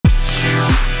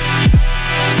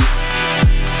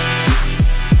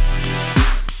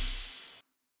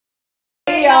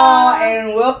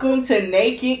welcome to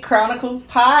Naked Chronicles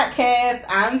Podcast.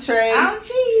 I'm Trey. I'm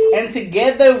Chi. And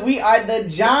together we are the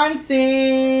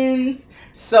Johnsons.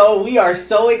 So we are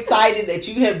so excited that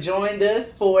you have joined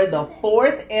us for the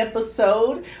 4th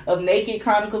episode of Naked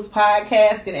Chronicles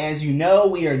Podcast. And as you know,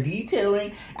 we are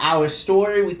detailing our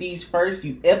story with these first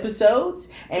few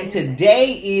episodes. And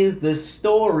today is the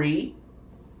story,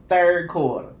 third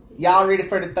quarter. Y'all ready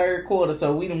for the third quarter?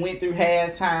 So we done went through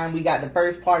halftime. We got the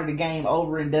first part of the game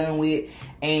over and done with.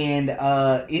 And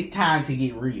it's time to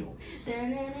get real.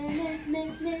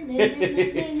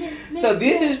 So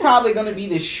this is probably going to be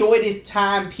the shortest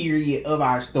time period of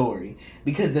our story.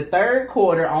 Because the third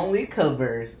quarter only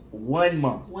covers 1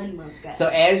 month. 1 month, guys. So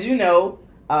as you know,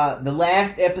 the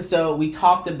last episode we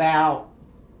talked about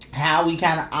how we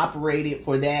kind of operated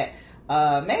for that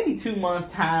maybe 2 month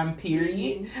time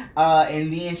period,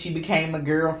 and then she became a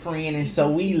girlfriend, and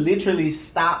so we literally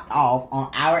stopped off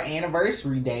on our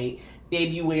anniversary date,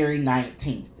 February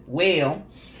 19th. Well,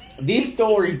 this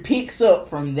story picks up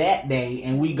from that day,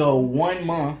 and we go 1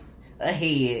 month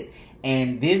ahead,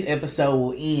 and this episode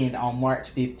will end on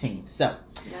March 15th. So,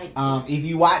 if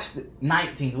you watch the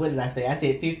 19th, what did I say? I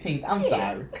said 15th. I'm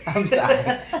sorry.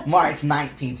 March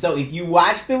 19th. So if you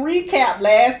watched the recap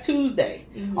last Tuesday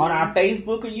on our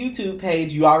Facebook or YouTube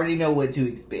page, you already know what to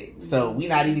expect. So we're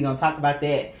not even going to talk about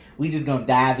that. We're just going to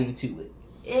dive into it.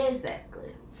 Exactly.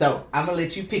 So I'm going to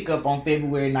let you pick up on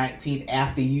February 19th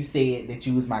after you said that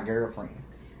you was my girlfriend.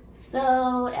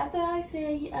 So after I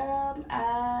said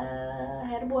I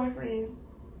had a boyfriend,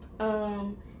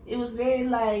 it was very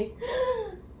like...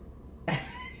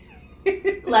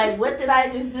 like, what did I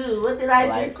just do? What did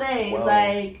I just say? Whoa.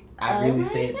 Like, I really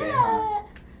said that, huh?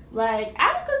 Like,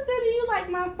 I would consider you like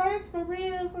my first for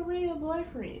real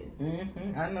boyfriend.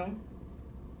 Mm-hmm, I know.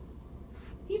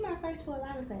 He my first for a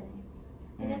lot of things.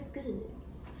 And that's good.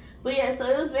 But yeah, so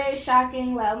it was very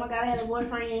shocking. Like, oh my God, I had a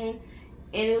boyfriend.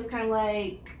 And it was kind of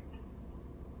like,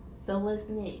 so what's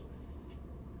next?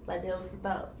 Like, there was some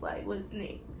thoughts. Like, what's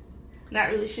next? Not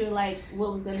really sure, like,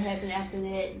 what was going to happen after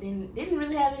that. Didn't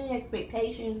really have any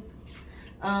expectations.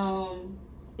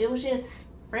 It was just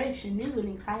fresh and new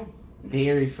and exciting.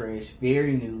 Very fresh,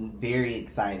 very new, very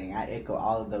exciting. I echo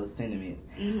all of those sentiments.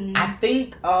 Mm-hmm. I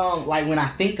think, like, when I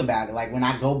think about it, like, when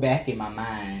I go back in my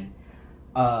mind,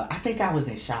 I think I was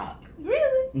in shock.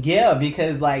 Really? Yeah,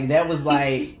 because, like, that was,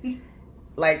 like,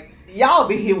 y'all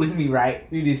been here with me, right,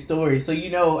 through this story. So, you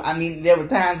know, I mean, there were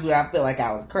times where I felt like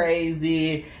I was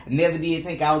crazy. I never did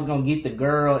think I was going to get the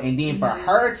girl. And then for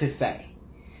her to say,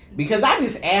 because I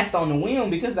just asked on the whim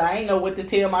because I ain't know what to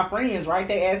tell my friends, right?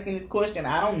 They asking this question.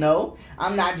 I don't know.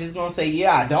 I'm not just going to say,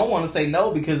 yeah, I don't want to say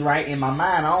no because, right, in my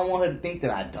mind, I don't want her to think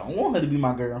that I don't want her to be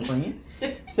my girlfriend.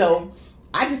 So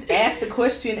I just asked the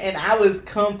question and I was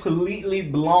completely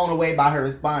blown away by her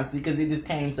response because it just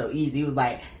came so easy. It was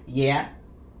like, yeah.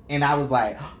 And I was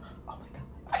like, oh my God.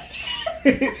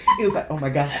 It was like, oh my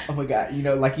God. You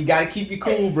know, like, you got to keep you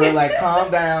cool, bro. Like, calm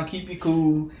down, keep you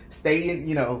cool.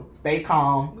 Stay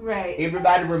calm. Right.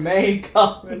 Everybody remain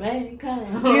calm. Remain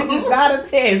calm. This is not a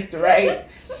test, right?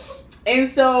 And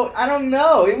so, I don't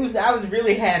know. I was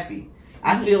really happy.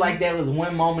 I feel like there was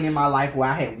one moment in my life where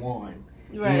I had won.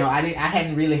 Right. You know, I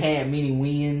hadn't really had many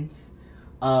wins.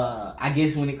 I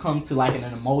guess when it comes to like an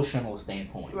emotional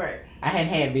standpoint. Right. I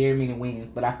hadn't had very many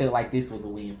wins, but I felt like this was a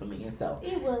win for me. And so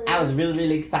I was really,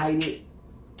 really excited.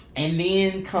 And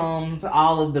then comes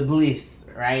all of the bliss,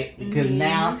 right? Because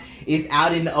now it's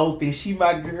out in the open. She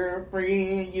my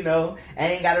girlfriend, you know. I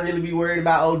ain't got to really be worried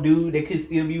about old dude that could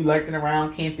still be lurking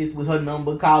around campus with her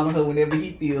number, calling her whenever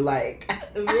he feel like.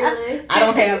 Really? I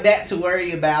don't have that to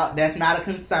worry about. That's not a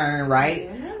concern, right?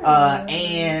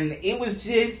 And it was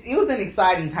an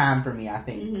exciting time for me, I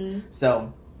think.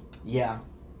 So, yeah.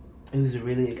 It was a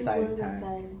really exciting time.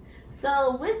 Exciting.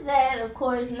 So, with that, of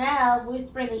course, now we're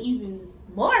spending even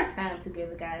more time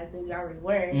together, guys, than we already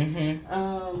were.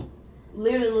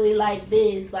 Literally like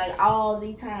this, like all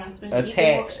the time spent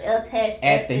attached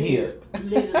at the hip.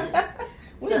 Literally.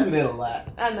 We do that a lot.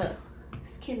 I know.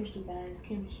 It's chemistry, guys.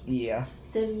 Chemistry. Yeah.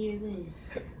 7 years in.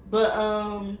 But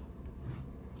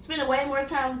spending way more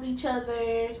time with each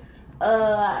other.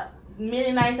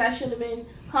 Many nights I should have been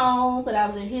home, but I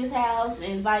was at his house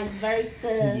and vice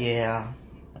versa. Yeah.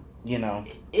 You know.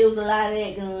 It was a lot of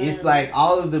that going on. It's like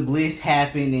all of the bliss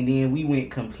happened and then we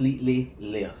went completely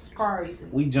left. Crazy.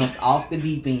 We jumped off the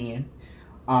deep end.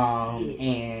 Yes.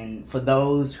 And for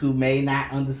those who may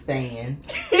not understand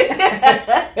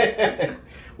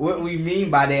what we mean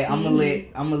by that, I'm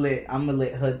gonna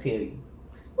let her tell you.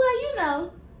 Well, you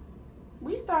know,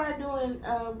 we started doing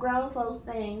grown folks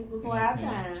things before our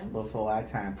time. Before our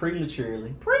time.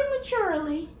 Prematurely.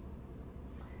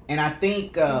 And I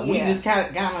think we just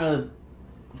kind of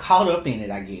caught up in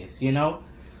it, I guess, you know?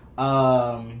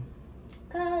 Caught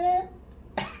up.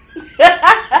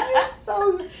 You're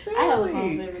so silly. I have a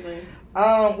song for everything.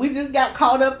 We just got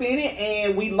caught up in it,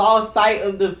 and we lost sight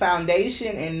of the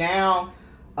foundation, and now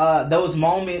those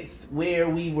moments where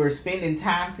we were spending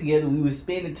time together, we were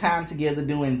spending time together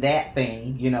doing that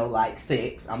thing, you know, like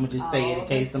sex. I'm gonna just say it in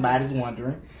case somebody's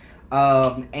wondering.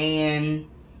 And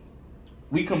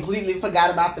we completely forgot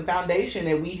about the foundation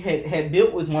that we had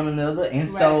built with one another, and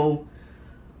so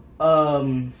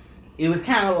it was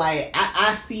kind of like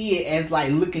I see it as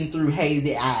like looking through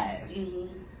hazy eyes,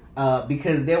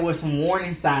 because there were some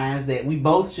warning signs that we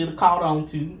both should have caught on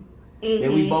to,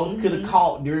 that we both could have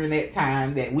caught during that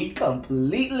time that we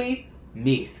completely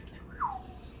missed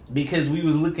because we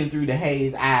was looking through the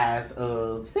haze eyes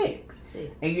of sex.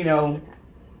 And you know,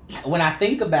 when I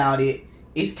think about it,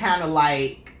 it's kind of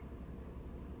like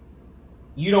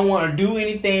you don't want to do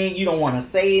anything, you don't want to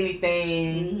say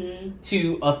anything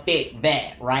to affect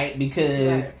that, right?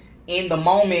 Because in the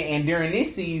moment and during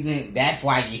this season, that's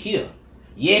why you're here.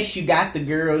 Yes, you got the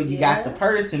girl, you got the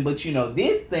person, but you know,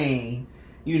 this thing,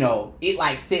 you know, it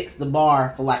like sets the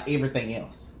bar for like everything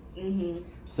else.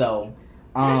 So,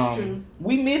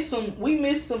 we missed some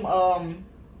warning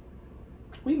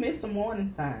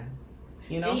signs,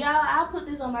 you know? And y'all, I'll put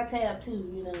this on my tab too,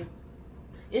 you know.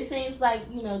 It seems like,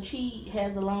 you know, Chi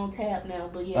has a long tab now,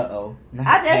 but yeah.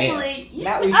 I definitely,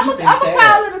 I'm going to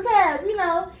call it a tab, you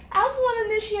know. I was want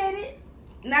to initiate it.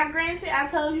 Now, granted, I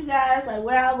told you guys, like,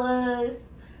 where I was.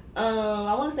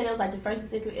 I want to say that was, like, the first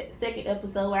and second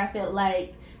episode where I felt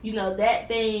like, you know, that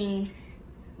thing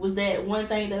was that one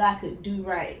thing that I could do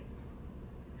right.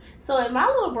 So, in my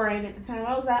little brain at the time,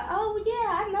 I was like, oh,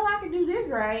 yeah, I know I can do this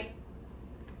right.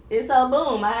 And so,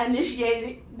 boom, I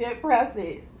initiated that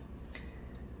process.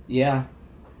 Yeah,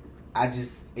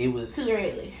 it was too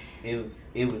early. It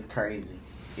was crazy.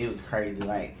 It was crazy.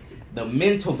 Like the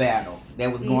mental battle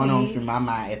that was going on through my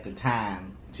mind at the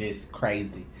time, just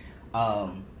crazy.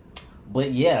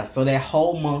 But yeah, so that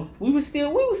whole month we were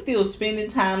still spending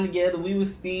time together. We were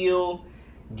still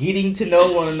getting to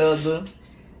know one another,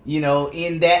 you know,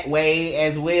 in that way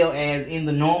as well as in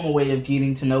the normal way of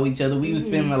getting to know each other. We were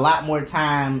spending a lot more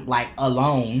time like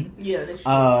alone. Yeah, that's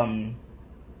true.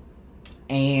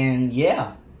 And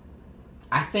yeah,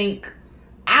 I think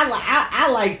I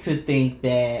like to think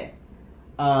that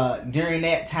during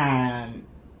that time,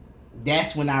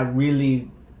 that's when I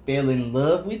really fell in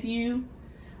love with you.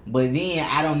 But then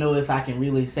I don't know if I can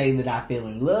really say that I fell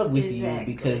in love with you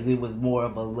because it was more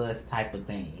of a lust type of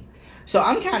thing. So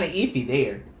I'm kind of iffy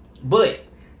there. But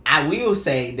I will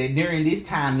say that during this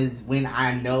time is when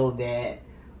I know that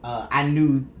I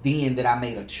knew then that I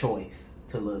made a choice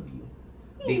to love you.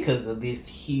 Because of this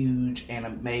huge and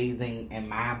amazing and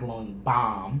mind-blowing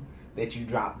bomb that you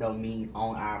dropped on me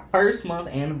on our first month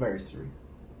anniversary.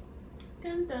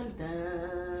 Dun, dun,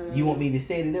 dun. You want me to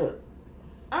set it up?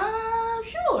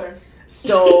 Sure.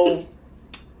 So,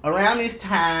 around this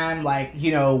time, like, you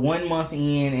know, 1 month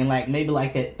in and like maybe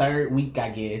like that third week, I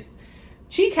guess,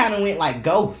 she kind of went like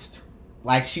ghost.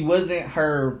 Like, she wasn't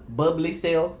her bubbly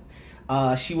self.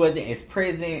 She wasn't as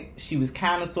present. She was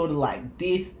kind of sort of like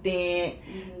distant.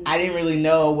 I didn't really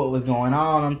know what was going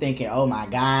on. I'm thinking, oh my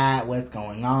God, what's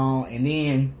going on? And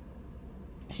then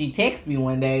she texted me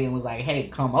one day and was like, hey,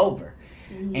 come over.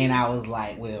 And I was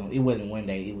like, well, it wasn't one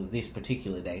day. It was this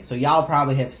particular day. So y'all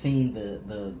probably have seen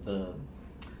the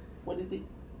what is it?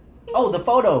 Oh, the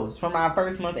photos from our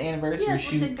first month anniversary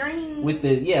shoot. With the green with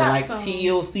the, like on.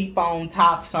 teal seafoam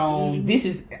tops on. This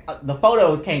is, the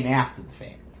photos came after the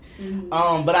fact.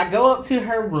 But I go up to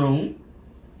her room,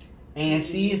 and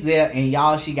she's there, and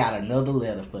y'all, she got another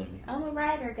letter for me. I'm a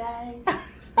writer, guys.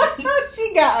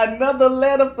 She got another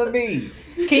letter for me.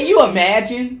 Can you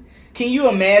imagine? Can you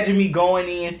imagine me going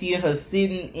in, seeing her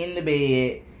sitting in the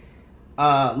bed,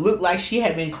 look like she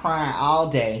had been crying all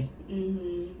day,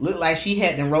 look like she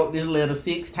had been wrote this letter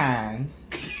 6 times,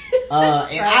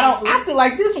 and I feel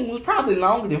like this one was probably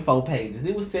longer than 4 pages.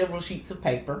 It was several sheets of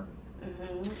paper.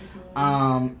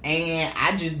 And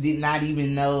I just did not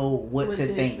even know what to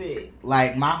think. Expect.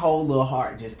 Like, my whole little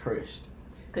heart just crushed.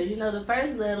 Because, you know, the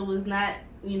first letter was not,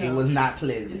 you know. It was not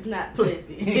pleasant. It's not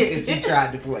pleasant. Because she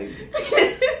tried to play with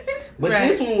it. But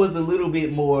this one was a little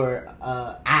bit more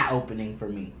eye-opening for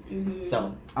me.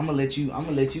 So, I'm gonna let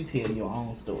you tell your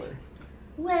own story.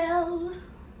 Well,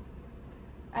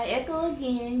 I echo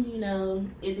again, you know,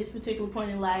 at this particular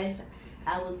point in life,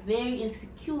 I was very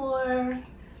insecure.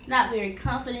 Not very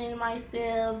confident in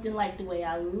myself. Didn't like the way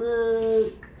I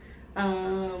look.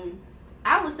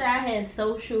 I would say I had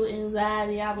social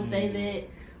anxiety. I would say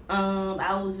that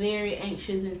I was very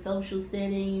anxious in social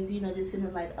settings, just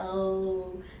feeling like,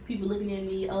 oh, people looking at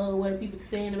me, oh, what are people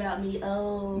saying about me,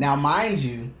 oh. Now, mind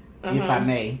you, if I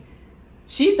may,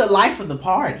 she's the life of the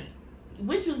party.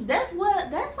 That's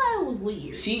why it was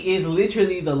weird. She is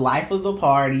literally the life of the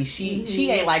party.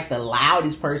 She ain't like the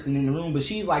loudest person in the room, but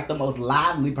she's like the most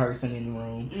lively person in the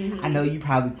room. I know you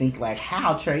probably think like,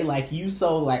 how, Trey? Like, you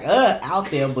so like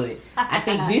out there, but I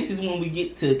think this is when we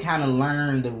get to kind of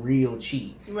learn the real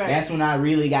Chi. Right. That's when I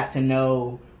really got to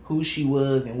know who she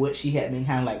was and what she had been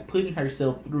kind of like putting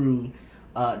herself through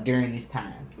during this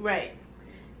time. Right.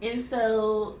 And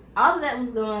so all of that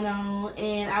was going on,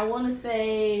 and I want to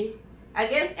say, I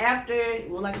guess after,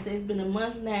 well, like I said, it's been a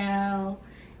month now,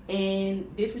 and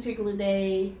this particular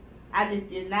day, I just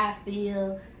did not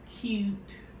feel cute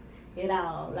at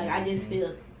all. Like, I just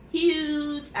felt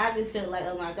huge. I just felt like,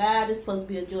 oh my God, this is supposed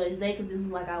to be a joyous day, because this was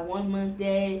like our 1 month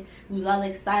day. We was all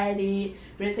excited,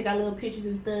 ready to take our little pictures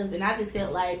and stuff, and I just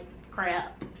felt like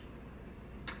crap.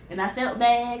 And I felt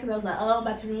bad, because I was like, oh, I'm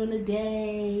about to ruin the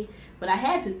day. But I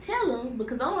had to tell him,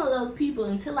 because I'm one of those people,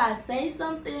 until I say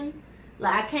something,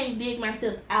 like, I can't dig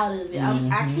myself out of it.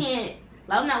 I can't.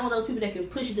 Like, I'm not one of those people that can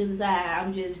push it to the side.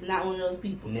 I'm just not one of those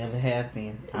people. Never have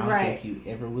been. I don't think you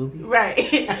ever will be. Right.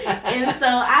 And so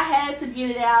I had to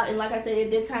get it out. And like I said, at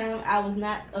that time, I was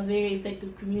not a very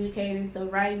effective communicator. So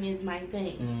writing is my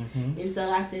thing. And so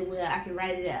I said, well, I can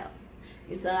write it out.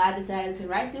 And so I decided to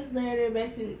write this letter,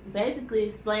 basically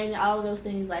explaining all of those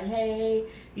things. Like, hey,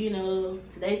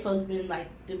 today's supposed to be like,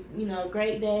 a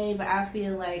great day, but I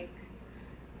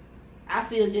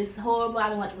feel just horrible. I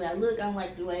don't like the way I look. I don't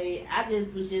like the way I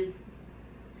just was just.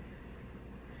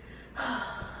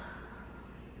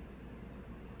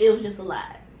 It was just a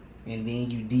lot. And then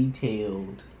you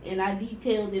detailed. And I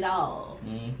detailed it all.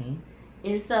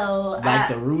 And so like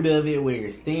the root of it, where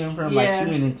it stemmed from. Like, she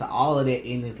went into all of that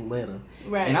in this letter.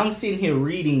 Right. And I'm sitting here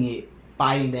reading it,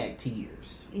 fighting back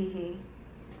tears.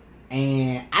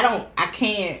 And I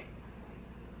can't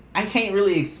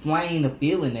really explain the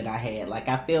feeling that I had. Like,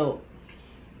 I felt,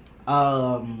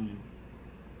 I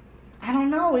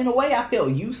don't know, in a way I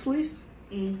felt useless.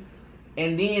 And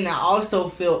then I also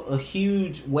felt a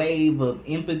huge wave of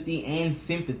empathy and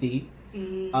sympathy.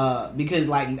 Because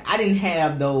like, I didn't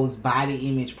have those body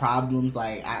image problems.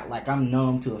 Like, I'm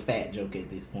numb to a fat joke at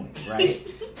this point, right?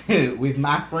 With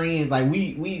my friends, like,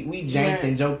 we janked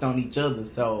and joked on each other.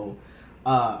 So,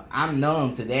 I'm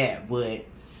numb to that. But,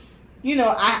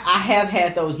 I have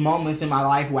had those moments in my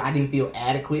life where I didn't feel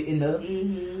adequate enough,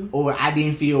 or I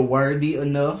didn't feel worthy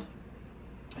enough,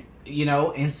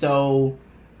 and so,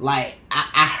 like,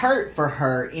 I hurt for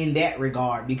her in that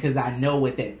regard, because I know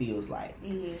what that feels like.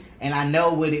 And I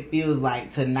know what it feels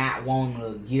like to not want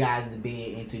to get out of the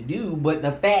bed and to do, but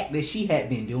the fact that she had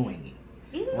been doing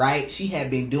it, right? She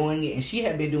had been doing it, and she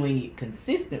had been doing it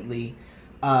consistently.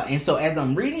 And so as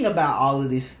I'm reading about all of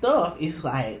this stuff, it's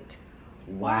like,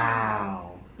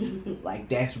 wow. Like,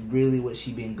 that's really what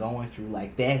she been going through.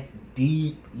 Like, that's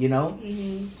deep,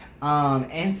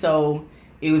 And so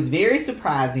it was very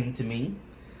surprising to me.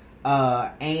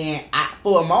 And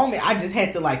for a moment, I just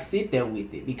had to like sit there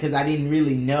with it, because I didn't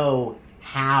really know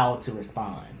how to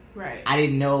respond. Right. I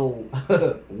didn't know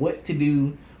what to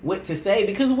do, what to say,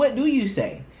 because what do you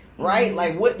say? Right?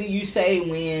 Like, what do you say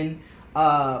when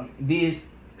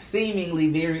this seemingly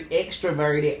very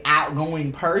extroverted,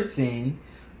 outgoing person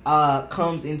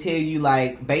comes and tell you,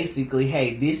 like, basically,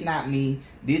 hey, this not me,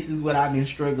 this is what I've been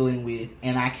struggling with,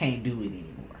 and I can't do it anymore.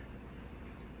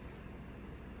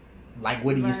 Like,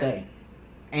 what do you say?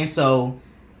 And so,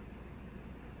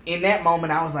 in that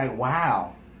moment, I was like,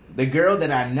 wow, the girl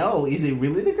that I know, is it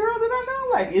really the girl that I know?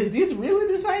 Like, is this really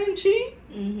the same Chi?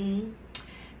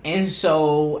 And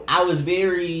so, I was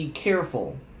very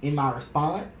careful in my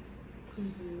response,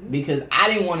 because I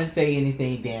didn't want to say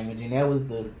anything damaging. That was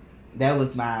the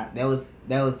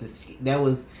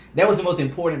most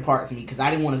important part to me, because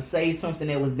I didn't want to say something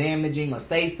that was damaging, or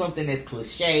say something that's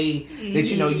cliche that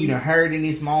you done heard in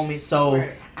this moment. So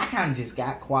I kind of just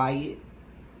got quiet,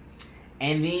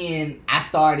 and then I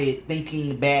started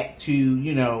thinking back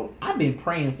to, I've been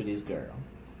praying for this girl.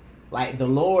 Like, the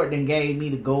Lord then gave me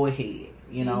the go ahead.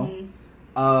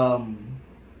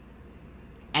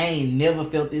 I ain't never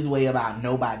felt this way about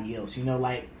nobody else.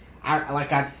 Like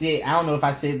I said, I don't know if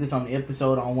I said this on the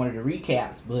episode on one of the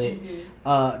recaps, but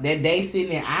that day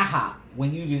sitting in IHOP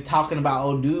when you just talking about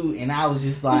old dude, and I was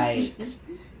just like,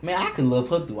 man, I could love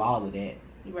her through all of that.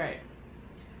 Right.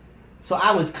 So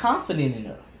I was confident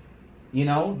enough,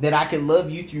 that I could love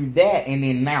you through that, and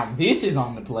then now this is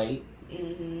on the plate.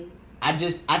 I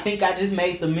think I just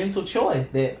made the mental choice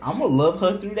that I'm gonna love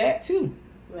her through that too.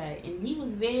 Right. And he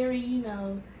was very,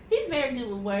 he's very good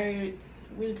with words.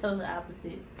 We're the total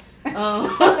opposite. He's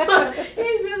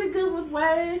really good with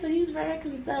words, so he's very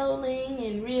consoling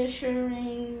and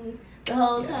reassuring the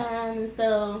whole time. And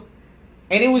so,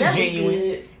 and it was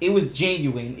genuine. It was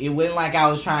genuine. It wasn't like I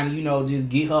was trying to, just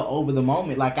get her over the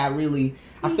moment. Like I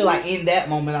feel like in that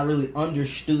moment I really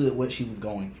understood what she was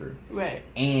going through. Right.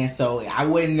 And so I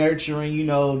wasn't nurturing,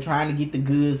 trying to get the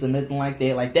goods or nothing like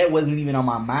that. Like that wasn't even on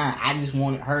my mind. I just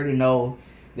wanted her to know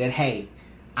that, hey,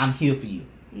 I'm here for you.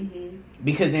 Mm-hmm.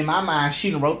 Because in my mind,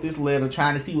 she done wrote this letter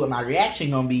trying to see what my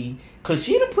reaction gonna be. Because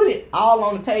she done put it all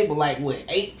on the table, like,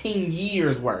 18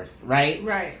 years worth, right?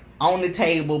 Right. On the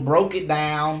table, broke it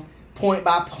down, point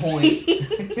by point.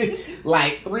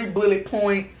 Like 3 bullet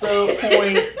points, sub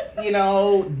points,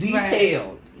 detailed.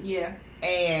 Right. Yeah.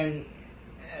 And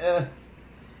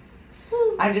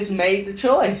I just made the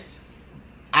choice.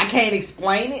 I can't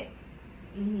explain it.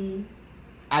 Mm-hmm.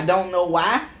 I don't know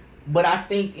why. But I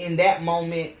think in that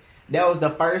moment, that was the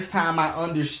first time I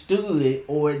understood,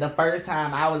 or the first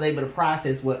time I was able to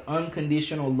process what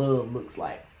unconditional love looks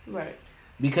like. Right.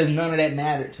 Because none of that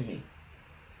mattered to me.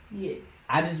 Yes.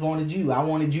 I just wanted you. I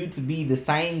wanted you to be the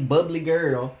same bubbly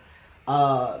girl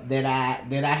that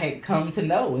I had come to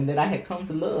know and that I had come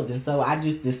to love. And so I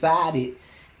just decided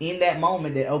in that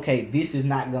moment that, okay, this is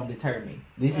not going to deter me.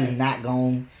 This is not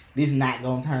going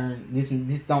to turn,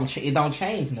 it don't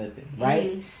change nothing,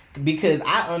 right? Mm-hmm. Because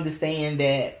I understand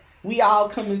that we all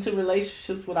come into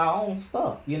relationships with our own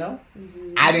stuff,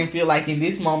 Mm-hmm. I didn't feel like in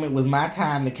this moment was my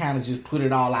time to kind of just put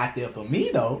it all out there for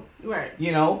me, though. Right.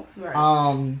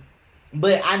 Right.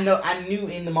 But I knew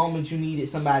in the moment you needed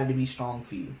somebody to be strong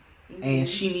for you. Mm-hmm. And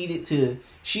she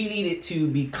needed to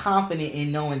be confident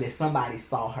in knowing that somebody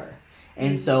saw her.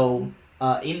 And so,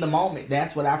 in the moment,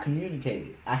 that's what I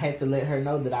communicated. I had to let her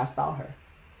know that I saw her.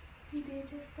 You did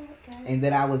just that, guys. And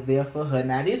that I was there for her.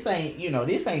 Now, this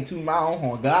ain't to my own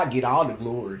horn. God get all the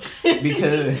glory.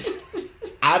 Because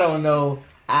I don't know.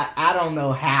 I don't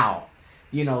know how,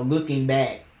 looking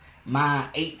back, my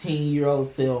 18-year-old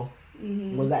self,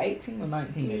 was I 18 or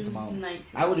 19 at the moment?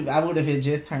 19. I would have had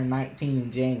just turned 19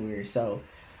 in January. So,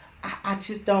 I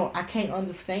can't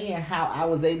understand how I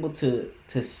was able to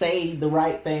say the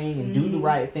right thing and do the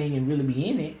right thing and really be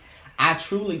in it. I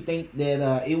truly think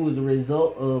that it was a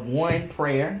result of one,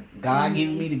 prayer, God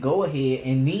giving me the go ahead,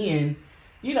 and then,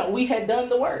 we had done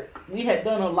the work. We had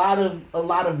done a lot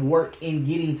of work in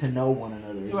getting to know one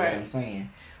another. Is what I'm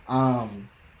saying. And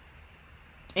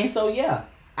so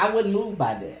I wasn't moved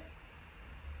by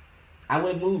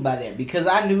that. Because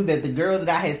I knew that the girl that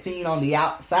I had seen on the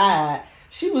outside,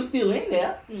 she was still in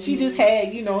there. Mm-hmm. She just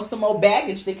had some more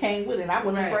baggage that came with it, and I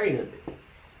wasn't afraid of it.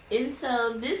 And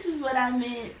so this is what I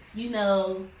meant,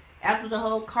 after the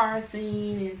whole car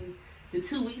scene and the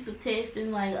 2 weeks of testing,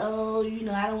 like, oh,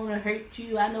 I don't want to hurt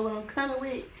you. I know what I'm coming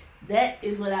with. That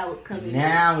is what I was coming with.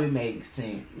 Now it makes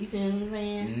sense. You see what I'm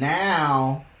saying?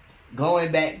 Now,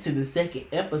 going back to the second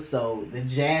episode, the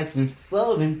Jasmine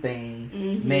Sullivan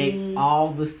thing makes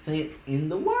all the sense in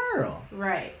the world.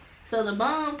 Right. So the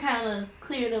bomb kind of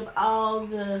cleared up all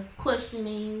the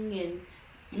questioning and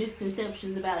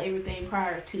misconceptions about everything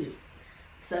prior to.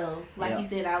 So, like you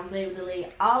said, I was able to lay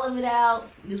all of it out.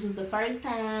 This was the first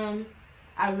time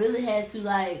I really had to,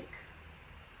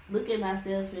 look at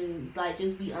myself and,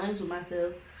 just be honest with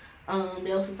myself. That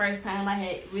was the first time I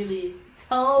had really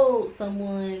told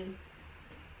someone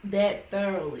that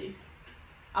thoroughly.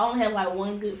 I only have,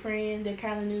 one good friend that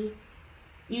kind of knew,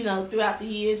 throughout the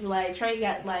years. But, Trey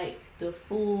got, the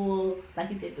full, like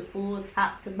he said, the full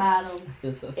top to bottom,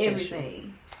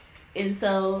 everything. And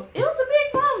so it was a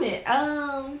big moment.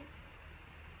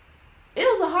 It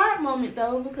was a hard moment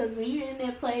though, because when you're in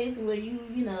that place where you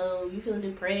feeling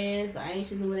depressed or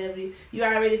anxious or whatever, you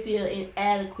already feel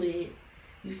inadequate.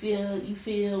 You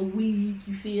feel weak.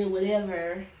 You feel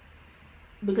whatever,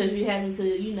 because you're having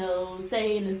to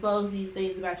say and expose these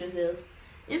things about yourself.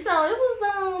 And so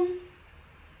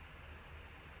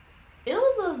it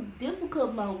was a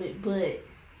difficult moment, but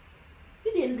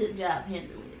you did a good job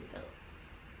handling it, though.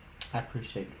 I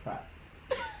appreciate the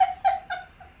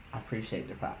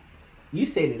props. You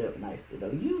set it up nicely, though.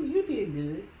 You did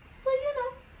good. Well,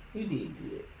 you did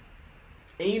good.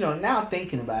 And, now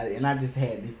thinking about it, and I just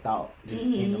had this thought just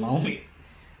in the moment.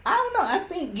 I don't know. I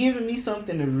think giving me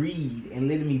something to read and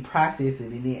letting me process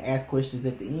it and then ask questions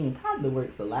at the end probably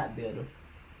works a lot better.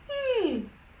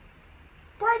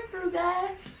 Breakthrough,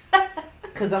 guys.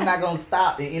 Because I'm not going to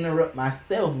stop and interrupt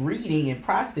myself reading and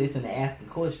processing to ask a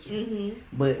question.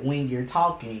 But when you're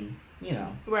talking,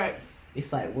 right,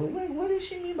 it's like, well, what does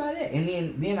she mean by that?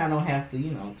 And then I don't have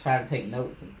to, try to take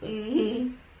notes and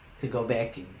stuff. to go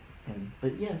back and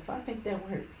but yeah, so I think that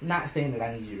works. Not saying that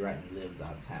I need you to write me letters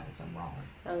all the time or something wrong.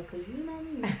 Oh, because you know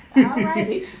me. I'll write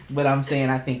it. But I'm saying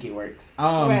I think it works.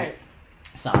 Right.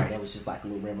 Sorry, that was just like a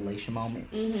little revelation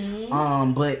moment.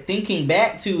 Mm-hmm. But thinking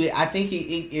back to it, I think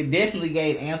it definitely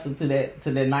gave answer to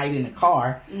that night in the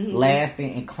car,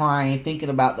 laughing and crying, thinking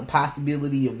about the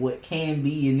possibility of what can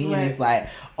be, and then it's like,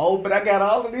 oh, but I got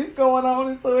all of this going on,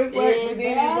 and so it's like, but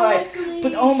then it's like,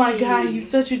 but oh my God,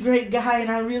 he's such a great guy, and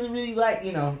I really, really like,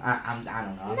 you know, I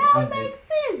don't know, it makes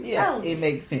sense. Yeah, it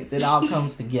makes sense. It all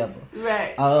comes together.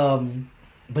 Right.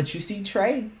 But you see,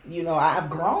 Trey, you know, I've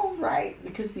grown, right?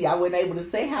 Because, see, I wasn't able to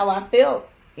say how I felt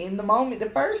in the moment the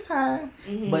first time.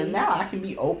 But now I can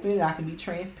be open, I can be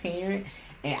transparent,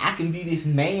 and I can be this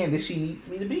man that she needs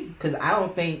me to be. Because I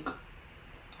don't think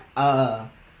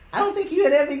you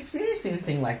had ever experienced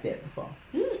anything like that before.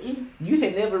 You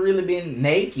had never really been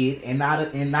naked and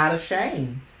not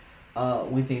ashamed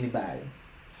with anybody.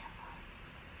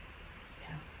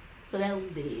 So that was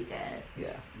big, guys.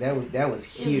 Yeah, that was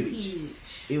huge.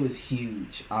 It was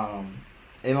huge.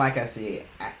 And like I said,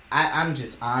 I'm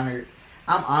just honored.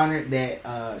 I'm honored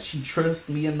that she trusts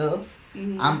me enough.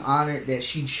 I'm honored that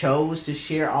she chose to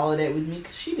share all of that with me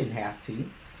because she didn't have to.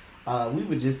 We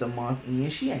were just a month in.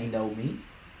 She ain't know me.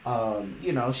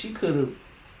 You know, she could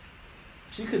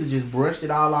have just brushed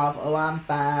it all off. Oh, I'm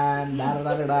fine. Da da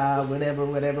da da da.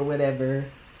 Whatever.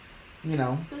 You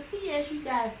know. But see, as you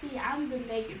guys see, I'm the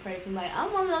naked person. Like,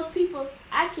 I'm one of those people,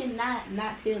 I cannot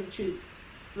not tell the truth.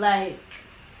 Like,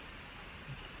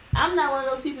 I'm not one of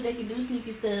those people that can do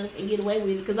sneaky stuff and get away with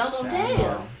it because I'm going to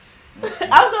tell.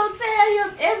 I'm going to tell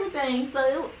him everything.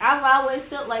 So I've always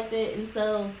felt like that. And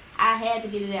so I had to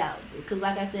get it out. Because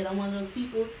like I said, I'm one of those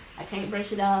people, I can't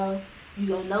brush it off. You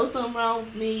gonna know something wrong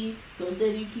with me, so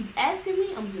instead of you keep asking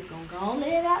me, I'm just gonna go and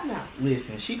lay it out now.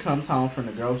 Listen, she comes home from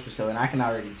the grocery store, and I can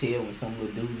already tell when some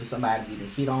little dude or somebody be to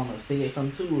hit on her, said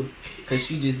something to her, cause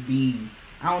she just be,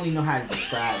 I don't even know how to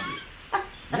describe it.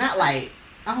 Not like,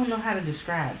 I don't know how to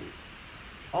describe it.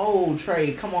 Oh,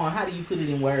 Trey, come on, how do you put it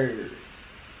in words?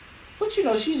 But you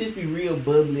know, she just be real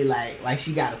bubbly, like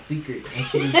she got a secret,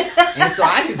 and so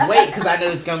I just wait, cause I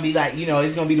know it's gonna be like, you know,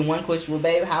 it's gonna be the one question, well,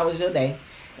 babe, how was your day?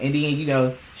 And then, you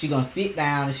know, she gonna sit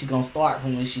down and she gonna start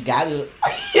from when she got up,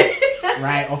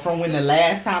 right? Or from when the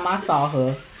last time I saw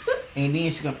her. And then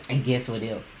she gonna, and guess what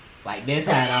else? Like, that's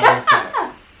how it always starts.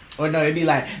 Or no, it'd be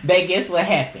like, babe, guess what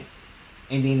happened?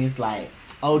 And then it's like,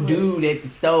 oh, dude at the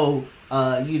stove,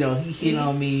 you know, he hit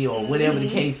on me, or whatever the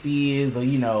case is, or,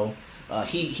 you know,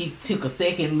 he took a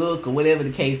second look, or whatever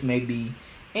the case may be.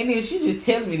 And then she just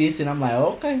telling me this, and I'm like,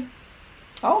 okay.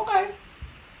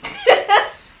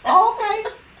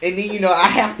 And then, you know,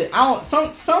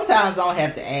 sometimes I don't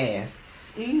have to ask.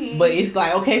 But it's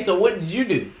like, okay, so what did you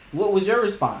do? What was your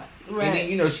response? Right. And then,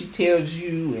 you know, she tells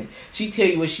you, and she tell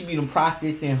you what she be done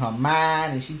processed in her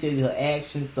mind, and she tell you her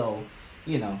actions. So,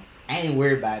 you know, I ain't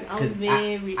worried about it. Cause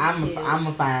I'm going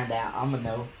to find out. I'm going to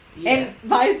know. Yeah. And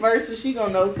vice versa, she going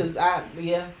to know, because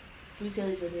we tell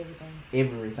each other everything.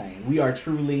 Everything. We are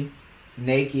truly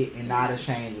naked and not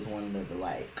ashamed with one another.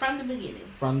 Like, from the beginning.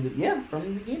 From the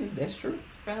beginning. That's true.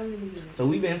 From the beginning. So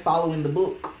we've been following the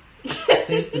book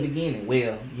since the beginning.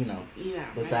 Well, you know,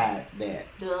 besides that.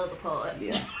 The other part.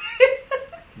 Yeah.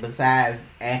 Besides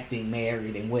acting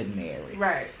married and wasn't married.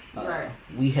 Right.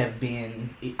 We have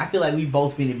been, I feel like we've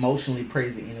both been emotionally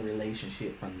present in a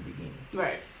relationship from the beginning.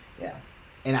 Right. Yeah.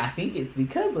 And I think it's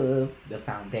because of the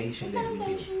foundation that we do. The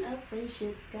foundation of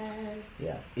friendship, guys.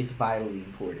 Yeah. It's vitally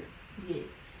important. Yes.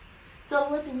 So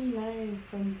what did we learn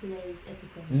from today's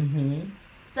episode?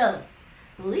 So,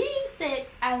 leave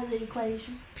sex out of the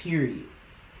equation. Period.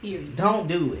 Don't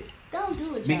do it. Don't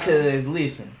do it, y'all. Because,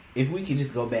 listen, if we could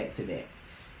just go back to that.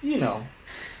 You know,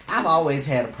 I've always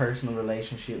had a personal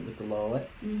relationship with the Lord.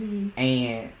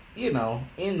 And, you know,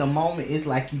 in the moment, it's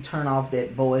like you turn off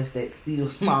that voice, that still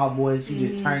small voice. You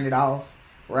just turn it off,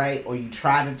 right? Or you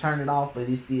try to turn it off, but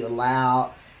it's still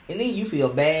loud. And then you feel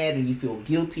bad and you feel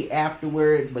guilty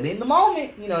afterwards. But in the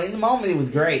moment, you know, it was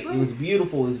great. It was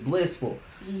beautiful. It was blissful.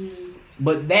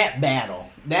 But that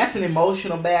battle, that's an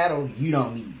emotional battle you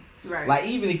don't need. Right. Like,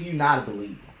 even if you're not a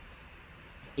believer,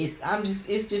 it's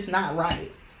just not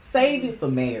right. Save it for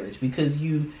marriage, because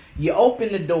you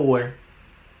open the door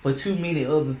for too many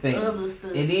other things. Other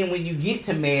stuff. And then when you get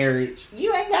to marriage,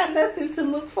 you ain't got nothing to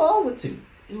look forward to.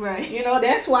 Right. You know,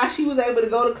 that's why she was able to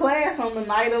go to class on the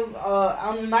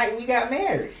night we got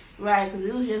married. Right, because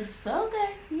it was just,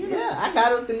 okay. You know. Yeah, I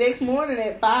got up the next morning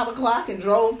at 5 o'clock and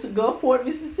drove to Gulfport,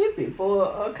 Mississippi for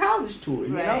a college tour,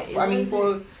 you know?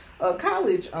 For a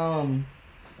college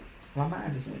My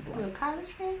mind just went To a blank. college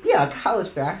fair? Yeah, a college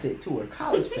fair. I said tour,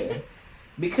 college fair.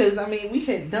 Because, I mean, we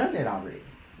had done it already.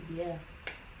 Yeah.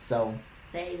 So.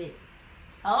 Save it.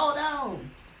 Hold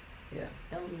on. Yeah.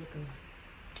 Don't let go.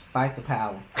 Fight the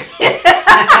power.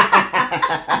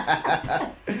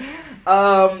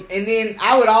 And then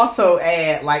I would also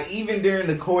add, like, even during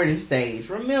the courting stage,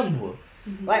 remember,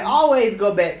 like, always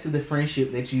go back to the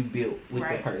friendship that you built with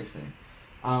the person.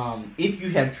 If you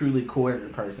have truly courted a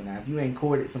person. Now, if you ain't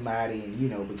courted somebody and, you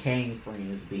know, became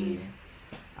friends, then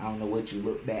I don't know what you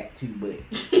look back to, but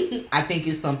I think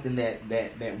it's something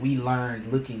that we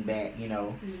learned looking back, you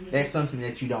know. That's something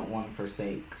that you don't want to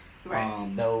forsake.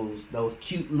 Right. Those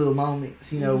cute little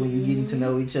moments, you know, when you're getting to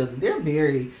know each other, they're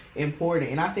very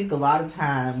important. And I think a lot of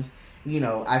times, you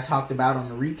know, I talked about on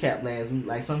the recap last week,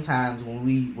 like sometimes when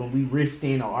we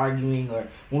riffing or arguing or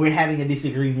when we're having a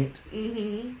disagreement,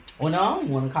 well, no, I don't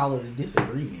want to call it a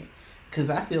disagreement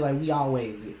because I feel like we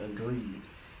always agreed.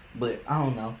 But I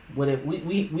don't know. What if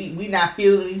we not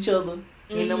feeling each other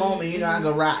in the moment, you know, I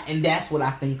go right, and that's what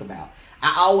I think about.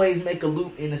 I always make a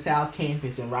loop in the South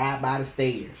Campus and ride by the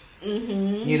stairs.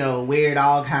 You know, where it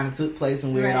all kind of took place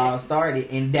and where it all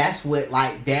started. And that's what,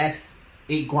 like,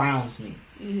 it grounds me.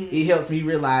 It helps me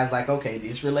realize, like, okay,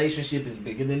 this relationship is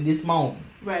bigger than this moment.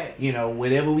 Right. You know,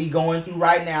 whatever we going through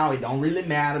right now, it don't really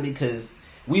matter because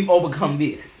we've overcome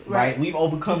this, right? We've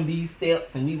overcome these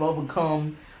steps and we've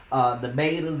overcome the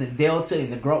betas and delta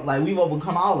and the growth. Like, we've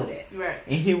overcome all of that. Right.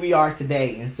 And here we are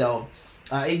today. And so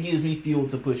it gives me fuel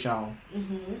to push on.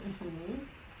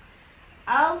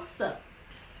 Also,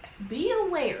 be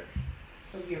aware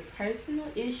of your personal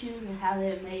issues and how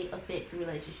that may affect the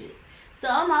relationship. So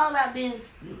I'm all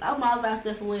about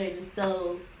self-awareness.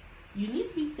 So you need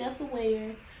to be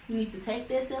self-aware. You need to take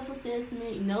that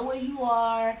self-assessment. You know where you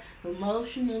are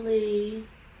emotionally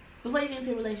before you get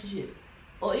into a relationship.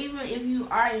 Or even if you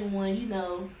are in one, you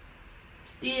know,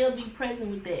 still be present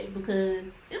with that because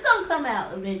it's going to come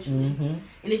out eventually.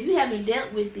 And if you haven't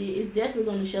dealt with it, it's definitely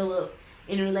going to show up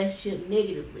in a relationship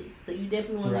negatively. So you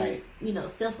definitely want to, you know,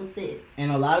 self-assess.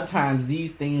 And a lot of times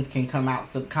these things can come out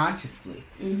subconsciously.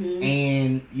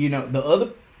 And, you know,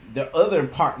 the other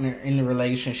partner in the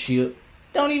relationship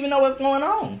don't even know what's going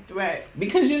on. Right.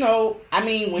 Because, you know, I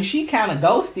mean, when she kind of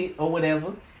ghosted or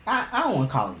whatever, I don't want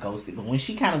to call it ghosted, but when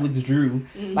she kind of withdrew,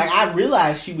 like, I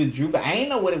realized she withdrew, but I didn't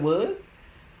know what it was.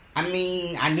 I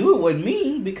mean, I knew it wasn't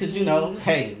me because, you know,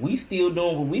 hey, we still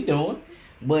doing what we doing,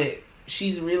 but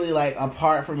she's really, like,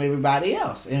 apart from everybody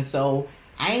else. And so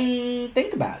I didn't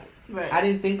think about it. Right. I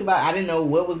didn't know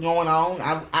what was going on.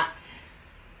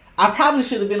 I probably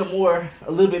should have been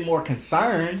a little bit more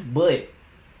concerned, but,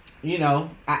 you know,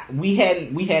 we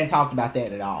hadn't talked about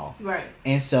that at all. Right.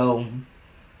 And so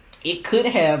it could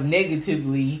have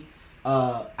negatively,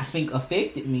 I think,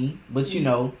 affected me. But, you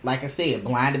know, like I said,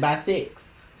 blinded by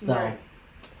sex. So,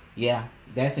 yeah,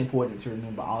 that's important to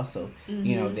remember also.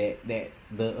 You know, that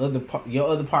your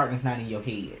other partner's not in your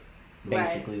head,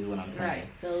 basically, is what I'm saying.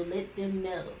 Right, so let them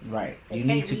know. Right. They You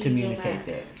need to communicate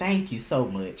that. Thank you so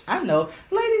much. I know.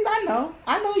 Ladies, I know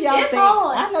y'all it's think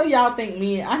hard. I know y'all think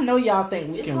we It's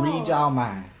can hard. read y'all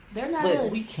mind. They're not But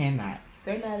us. we cannot.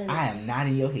 They're not us. I am not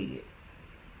in your head.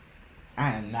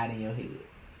 I am not in your head.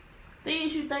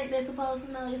 Things you think they're supposed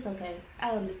to know, it's okay. I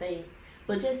understand.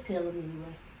 But just tell them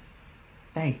anyway.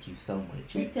 Thank you so much.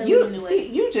 Just tell you them anyway. See,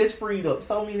 you just freed up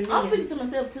so many men. I'm speaking to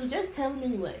myself too. Just tell them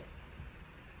anyway.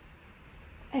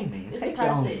 Hey man, It's take a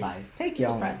your own process. advice. Take It's your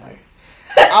a own process. advice.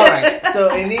 All right.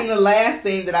 So, and then the last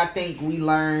thing that I think we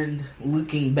learned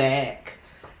looking back,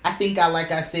 I think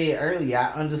like I said earlier,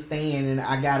 I understand and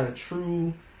I got a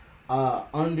true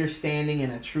understanding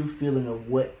and a true feeling of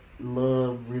what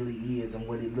love really is and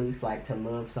what it looks like to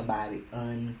love somebody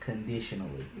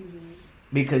unconditionally.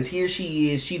 Because here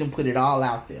she is, she done put it all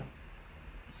out there.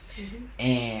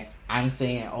 And I'm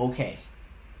saying, okay,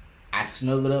 I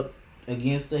snuggled up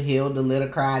against her, held her, let her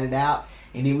cry it out,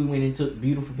 and then we went and took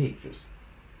beautiful pictures.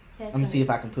 Let me see if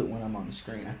I can put one of them on the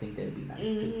screen. I think that'd be nice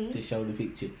to show the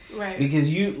picture. Right. Because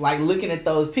you, like, looking at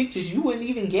those pictures, you wouldn't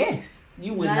even guess.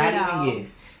 You would not even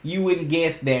guess. You wouldn't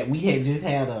guess that we had just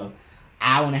had a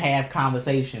hour and a half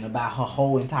conversation about her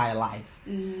whole entire life.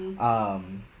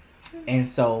 And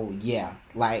so, yeah,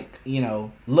 like, you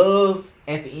know, love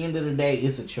at the end of the day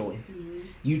is a choice.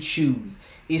 You choose.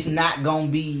 It's not gonna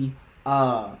be,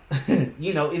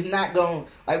 you know, it's not gonna,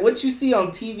 like, what you see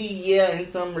on TV, yeah, in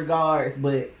some regards,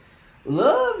 but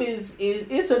love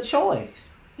it's a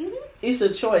choice. It's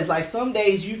a choice. Like, some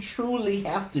days you truly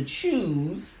have to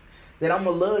choose that I'm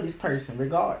gonna love this person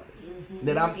regardless.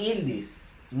 That I'm in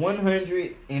this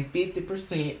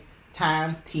 150%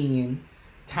 times 10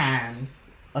 times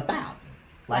 1,000.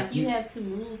 Like you have to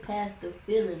move past the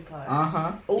feeling part.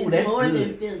 Oh, it's that's more good.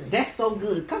 than feeling. That's so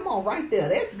good. Come on, right there.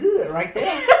 That's good, right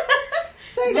there.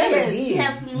 Say that Yes, again. you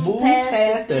have to move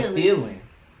past the the feeling.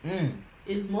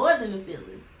 It's more than a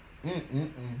feeling.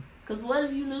 Because what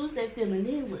if you lose that feeling?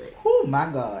 Then what? Oh my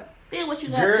God. Then what you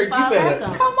got Girl, to fall back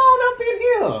on? Come on up in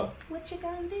here. What you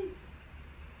gonna do?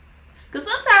 Because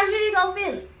sometimes you ain't gonna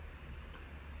feel it.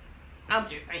 I'm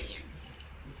just saying.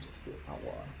 Just sip my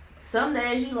water. Some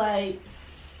days you like,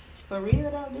 for real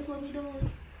though, this what we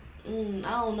doing?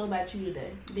 I don't know about you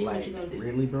today. Then like, what you gonna do?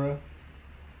 Really, bro?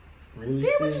 Really?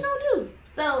 Then what you gonna do?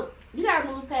 So, you gotta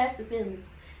move past the feelings.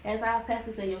 As our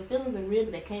pastor said, your feelings are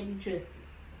real, they can't be trusted.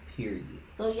 Period.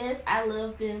 So, yes, I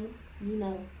love them, you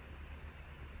know.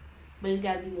 But it's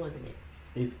gotta be more than that.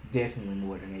 It's definitely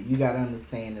more than that. You gotta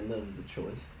understand that love is a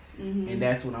choice. And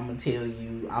that's what I'm gonna tell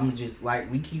you. I'm just like,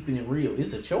 we keeping it real.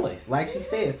 It's a choice. Like she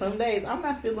said, some days I'm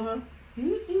not feeling her.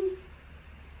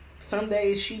 Some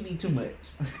days she be too much.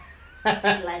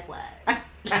 Likewise.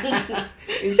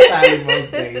 It's probably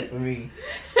most days for me.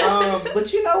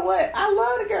 But you know what? I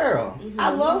love the girl.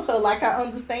 I love her. Like, I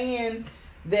understand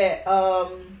that,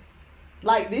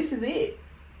 like, this is it.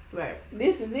 Right.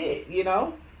 This is it, you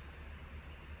know?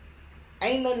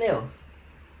 Ain't nothing else.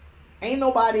 Ain't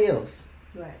nobody else.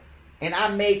 Right. And I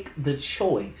make the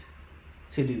choice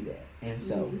to do that. And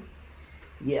so,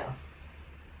 yeah.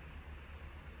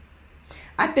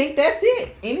 I think that's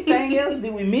it. Anything else?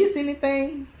 Did we miss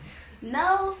anything?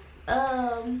 No.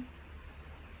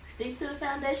 Stick to the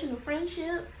foundation of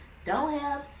friendship. Don't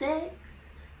have sex.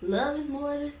 Love is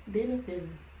more than a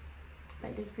feeling.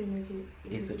 Like, that's pretty much it.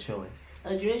 It's a choice.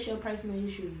 Address your personal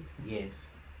issues.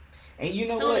 Yes. And you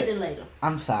know Sooner what? than later.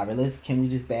 I'm sorry. Can we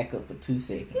just back up for 2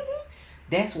 seconds?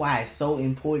 That's why it's so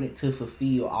important to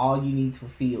fulfill all you need to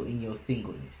fulfill in your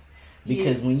singleness.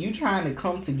 Because when you're trying to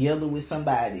come together with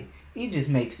somebody, it just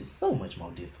makes it so much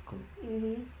more difficult.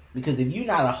 Because if you're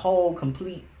not a whole,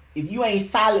 complete, if you ain't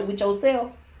solid with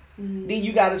yourself, then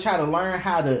you got to try to learn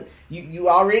how to, you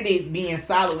already being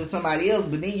solid with somebody else,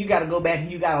 but then you got to go back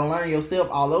and you got to learn yourself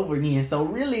all over again. So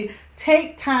really,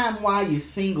 take time while you're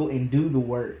single and do the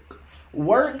work.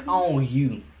 Work on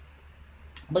you.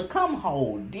 Become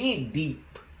whole. Dig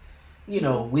deep, you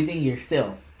know, within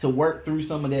yourself to work through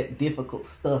some of that difficult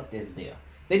stuff that's there.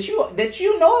 That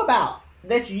you know about.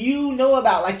 Like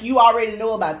you already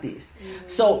know about this.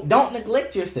 So don't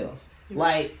neglect yourself.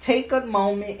 Like, take a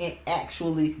moment and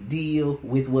actually deal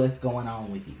with what's going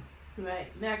on with you.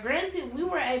 Right. Now, granted, we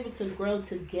were able to grow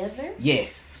together.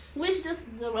 Yes. Which a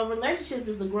relationship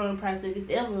is a growing process. It's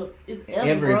ever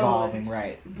evolving,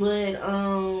 right? But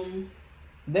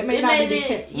that may not be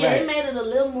it made it a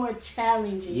little more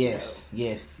challenging. Yes.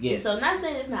 So, not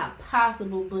saying it's not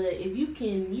possible, but if you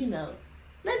can, you know,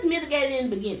 let's mitigate it in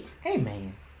the beginning. Hey,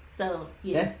 man. So,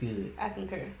 yes. That's good. I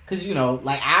concur. Because, you know,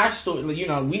 like our story, you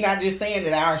know, we're not just saying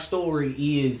that our story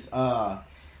is, what,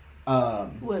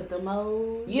 the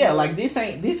mode? Yeah, like this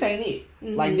ain't it.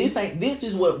 Like this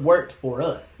is what worked for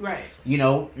us. Right. You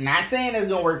know, not saying it's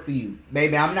gonna work for you.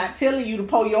 Baby, I'm not telling you to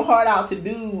pull your heart out to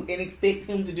do and expect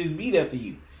him to just be there for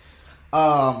you.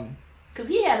 Because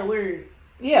he had a word.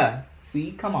 Yeah.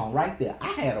 See, come on, right there.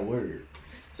 I had a word.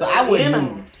 So I wouldn't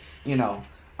move. You know.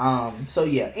 So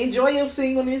yeah, enjoy your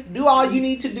singleness. Do all you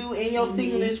need to do in your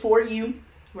singleness for you.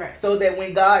 Right. So that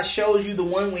when God shows you the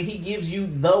one, when he gives you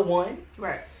the one,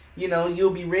 right, you know, you'll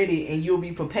be ready and you'll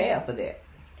be prepared for that.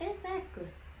 Exactly.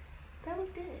 That was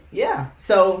good. Yeah.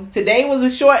 So today was a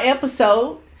short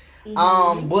episode.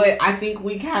 But I think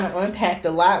we kind of unpacked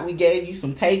a lot. We gave you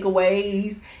some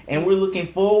takeaways, and we're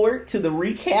looking forward to the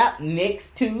recap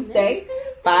next Tuesday,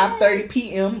 5:30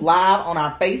 p.m. live on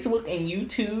our Facebook and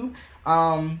YouTube.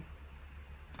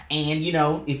 And you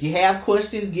know, if you have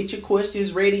questions, get your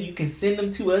questions ready. You can send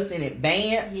them to us in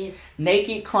advance. Yes.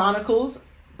 Naked Chronicles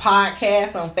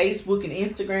Podcast on Facebook and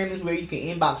Instagram is where you can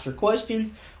inbox your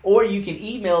questions, or you can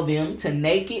email them to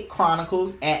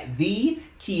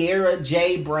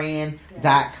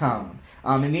nakedchronicles@thekiarajbrand.com.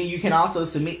 And then you can also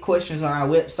submit questions on our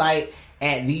website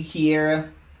at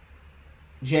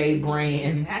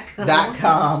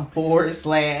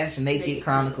thekiarajbrand.com/Naked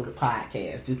Chronicles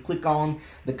Podcast. Just click on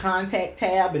the contact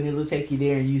tab and it'll take you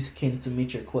there, and you can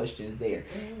submit your questions there.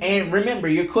 And remember,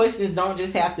 your questions don't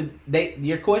just have to,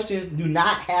 your questions do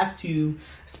not have to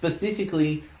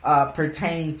specifically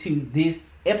pertain to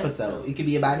this episode. It could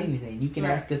be about anything. You can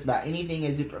ask us about anything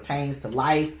as it pertains to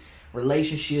life,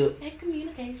 relationships,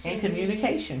 and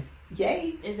communication.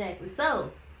 Yay. Exactly. So,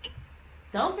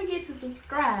 don't forget to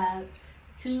subscribe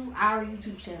to our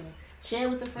YouTube channel. Share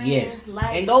with a friend. Yes.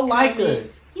 Like, and go like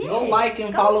us. Yes. Go like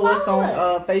and follow us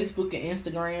on Facebook and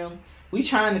Instagram. we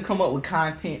trying to come up with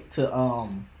content to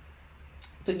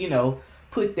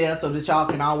put there so that y'all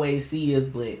can always see us.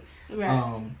 But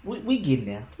we getting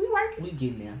there. We working. We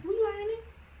getting there. We learning.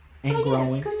 And so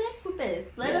growing. Yes, connect with us.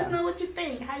 Let us know what you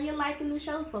think. How you liking the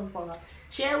show so far?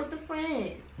 Share with a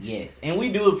friend. Yes, and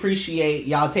we do appreciate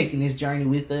y'all taking this journey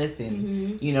with us.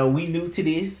 And we new to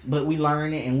this, but we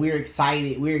learn it, and we're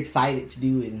excited. We're excited to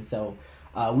do it, and so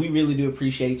we really do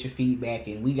appreciate your feedback,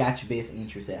 and we got your best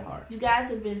interests at heart. You guys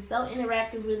have been so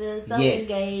interactive with us, so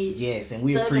engaged. Yes, and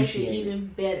we appreciate it. Even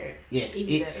better. Yes,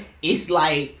 even better. It's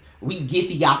like we get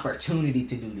the opportunity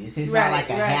to do this. It's not like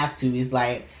I have to. It's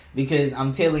like, because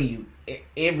I'm telling you,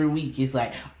 every week it's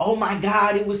like, oh my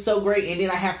God, it was so great, and then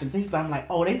I have to think about it. I'm like,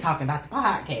 oh, they talking about the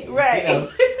podcast, right?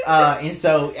 And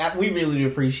so we really do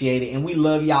appreciate it, and we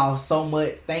love y'all so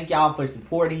much. Thank y'all for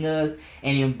supporting us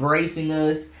and embracing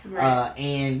us,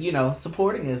 and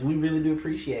supporting us. We really do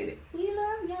appreciate it. We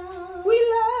love y'all. We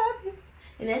love you.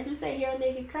 And as we say here on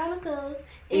Naked Chronicles,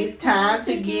 it's time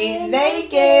to get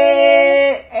naked.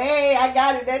 Hey, I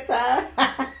got it that time.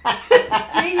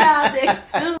 See y'all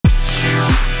next Tuesday.